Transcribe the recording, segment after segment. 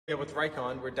Here with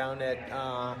RIKON, we're down at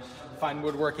Fine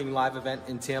Woodworking live event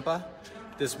in Tampa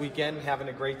this weekend, having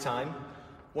a great time.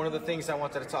 One of the things I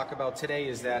wanted to talk about today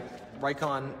is that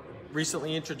RIKON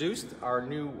recently introduced our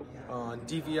new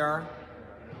DVR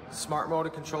smart motor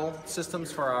control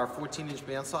systems for our 14-inch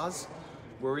bandsaws.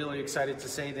 We're really excited to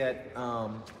say that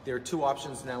there are two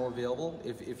options now available.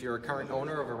 If you're a current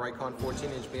owner of a RIKON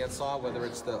 14-inch bandsaw, whether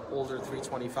it's the older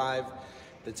 325,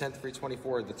 the 10th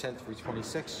 324, or the 10th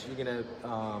 326, you're going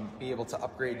to be able to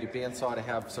upgrade your bandsaw to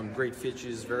have some great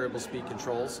features, variable speed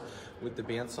controls with the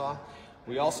bandsaw.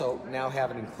 We also now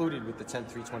have it included with the 10th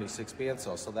 326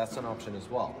 bandsaw, so that's an option as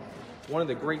well. One of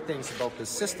the great things about this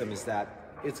system is that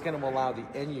it's going to allow the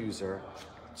end user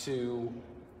to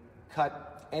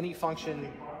cut any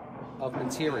function of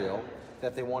material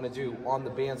that they want to do on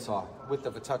the bandsaw with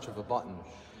the touch of a button.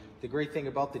 The great thing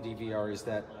about the DVR is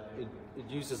that it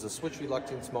uses a switch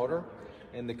reluctance motor,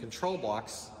 and the control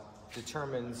box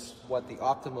determines what the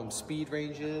optimum speed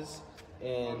range is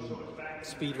and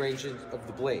speed range of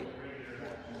the blade.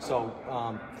 So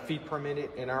feet per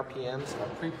minute and RPMs are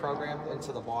pre-programmed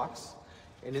into the box.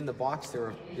 And in the box,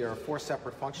 there are four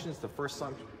separate functions. The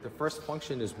first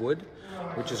function is wood,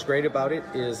 which is great about it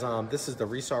is this is the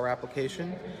resaw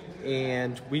application,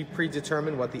 and we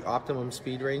predetermine what the optimum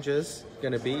speed range is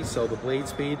going to be. So the blade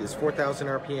speed is 4,000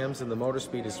 RPMs and the motor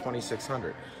speed is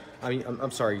 2,600. I'm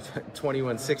sorry,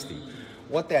 2160.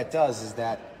 What that does is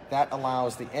that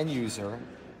allows the end user.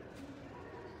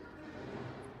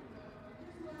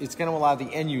 It's going to allow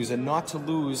the end user not to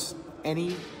lose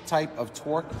any type of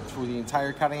torque through the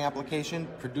entire cutting application,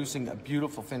 producing a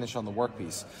beautiful finish on the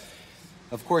workpiece.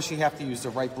 Of course, you have to use the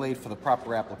right blade for the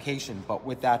proper application, but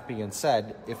with that being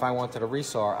said, if I wanted a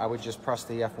resaw, I would just press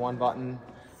the F1 button,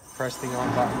 press the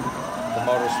on button, the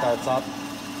motor starts up,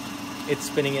 it's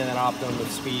spinning in an optimum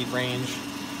speed range.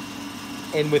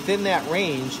 And within that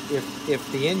range,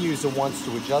 if the end user wants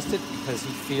to adjust it because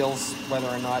he feels whether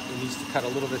or not it needs to cut a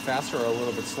little bit faster or a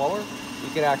little bit slower,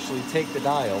 you can actually take the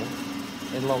dial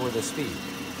and lower the speed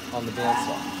on the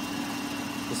bandsaw.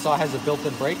 The saw has a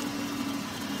built-in brake,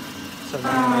 so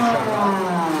now when I shut it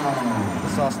off, the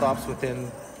saw stops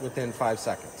within 5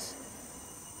 seconds.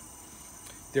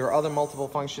 There are other multiple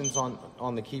functions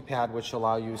on the keypad which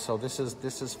allow you. So this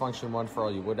is function 1 for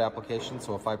all your wood applications.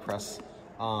 So if I press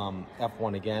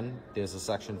F1 again, there's a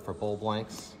section for bowl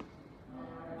blanks,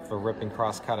 for rip and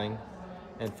cross cutting,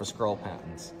 and for scroll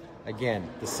patterns. Again,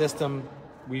 the system,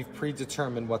 we've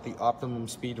predetermined what the optimum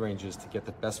speed range is to get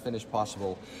the best finish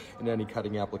possible in any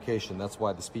cutting application. That's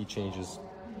why the speed changes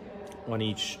on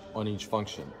each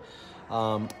function.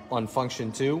 On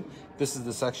function 2, this is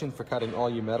the section for cutting all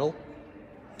your metal.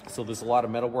 So there's a lot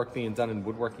of metal work being done in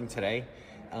woodworking today.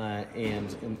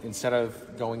 And instead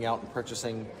of going out and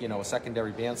purchasing, a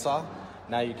secondary bandsaw,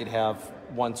 now you could have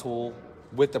one tool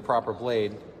with the proper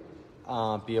blade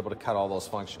be able to cut all those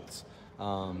functions.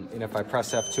 And if I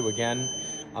press F2 again,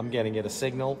 I'm getting it a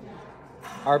signal.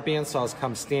 Our bandsaws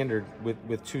come standard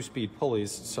with 2-speed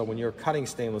pulleys, so when you're cutting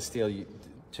stainless steel,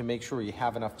 to make sure you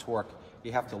have enough torque,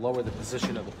 you have to lower the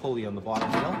position of the pulley on the bottom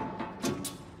wheel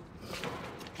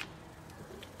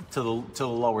to the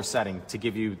lower setting to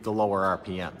give you the lower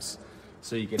RPMs,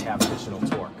 so you can have additional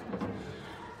torque.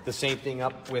 The same thing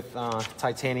up with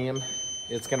titanium.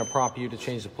 It's going to prompt you to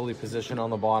change the pulley position on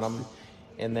the bottom,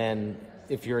 and then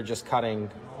if you're just cutting,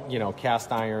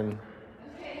 cast iron,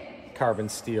 carbon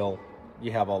steel,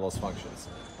 you have all those functions.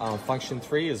 Function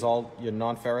 3 is all your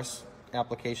non-ferrous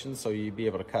applications, so you'd be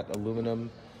able to cut aluminum,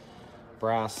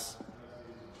 brass,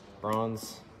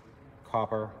 bronze,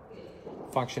 copper.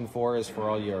 Function 4 is for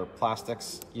all your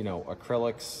plastics,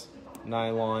 acrylics,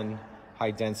 nylon,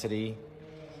 high density,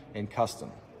 and custom.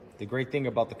 The great thing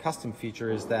about the custom feature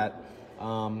is that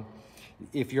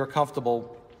if you're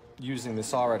comfortable using the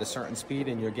saw at a certain speed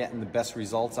and you're getting the best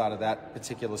results out of that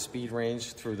particular speed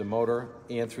range through the motor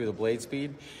and through the blade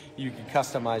speed, you can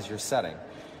customize your setting.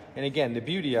 And again, the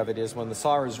beauty of it is when the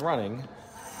saw is running,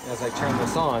 as I turn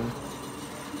this on,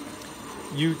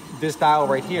 this dial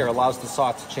right here allows the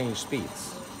saw to change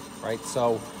speeds, right?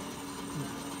 So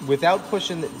without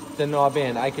pushing the knob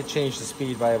in, I could change the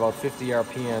speed by about 50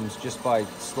 RPMs just by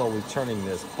slowly turning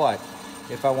this. But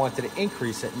if I wanted to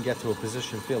increase it and get to a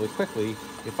position fairly quickly,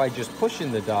 if I just push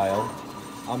in the dial,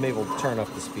 I'm able to turn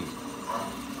up the speed.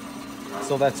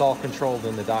 So that's all controlled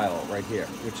in the dial right here,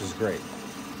 which is great.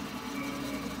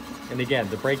 And again,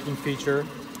 the braking feature,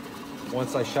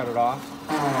 once I shut it off,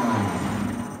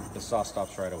 the saw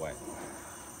stops right away.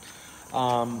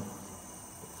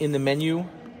 In the menu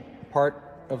part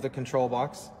of the control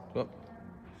box, hold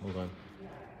on,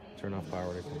 turn off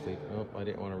power to complete. I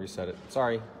didn't want to reset it.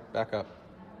 Sorry, back up.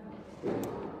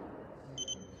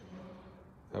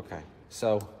 Okay,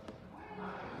 so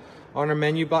on our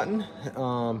menu button,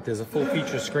 there's a full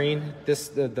feature screen.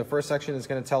 The first section is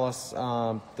going to tell us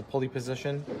the pulley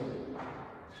position.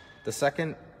 The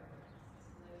second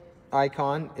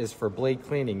icon is for blade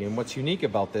cleaning, and what's unique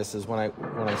about this is when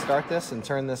I start this and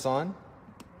turn this on,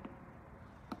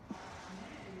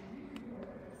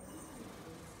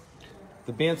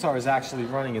 the bandsaw is actually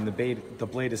running and the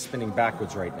blade is spinning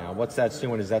backwards right now. What that's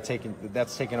doing is that's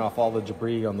taking off all the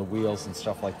debris on the wheels and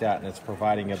stuff like that, and it's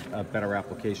providing a better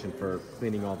application for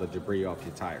cleaning all the debris off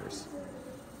your tires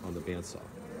on the bandsaw.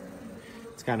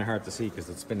 It's kind of hard to see because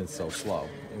it's spinning so slow.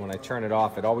 And when I turn it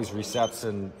off, it always resets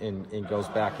and goes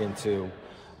back into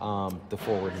the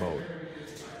forward mode.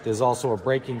 There's also a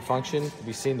braking function.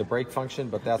 We've seen the brake function,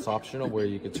 but that's optional where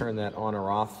you can turn that on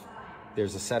or off.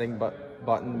 There's a setting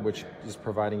button which is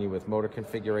providing you with motor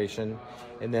configuration,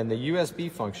 and then the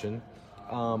USB function.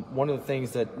 One of the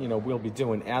things that we'll be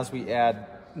doing as we add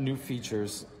new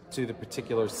features to the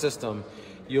particular system,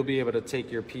 you'll be able to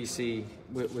take your PC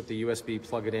with the USB,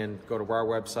 plug it in, go to our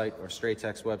website or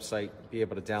Striatech's website, be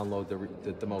able to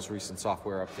download the most recent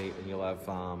software update, and you'll have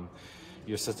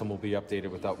your system will be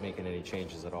updated without making any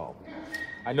changes at all.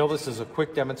 I know this is a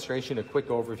quick demonstration, a quick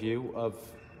overview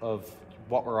of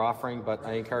what we're offering, but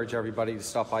I encourage everybody to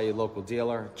stop by your local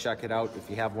dealer, check it out. If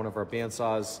you have one of our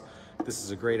bandsaws, this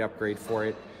is a great upgrade for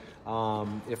it.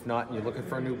 If not, and you're looking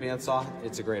for a new bandsaw,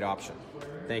 it's a great option.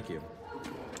 Thank you.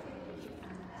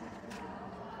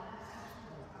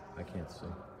 I can't see.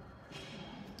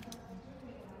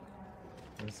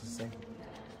 What does this say?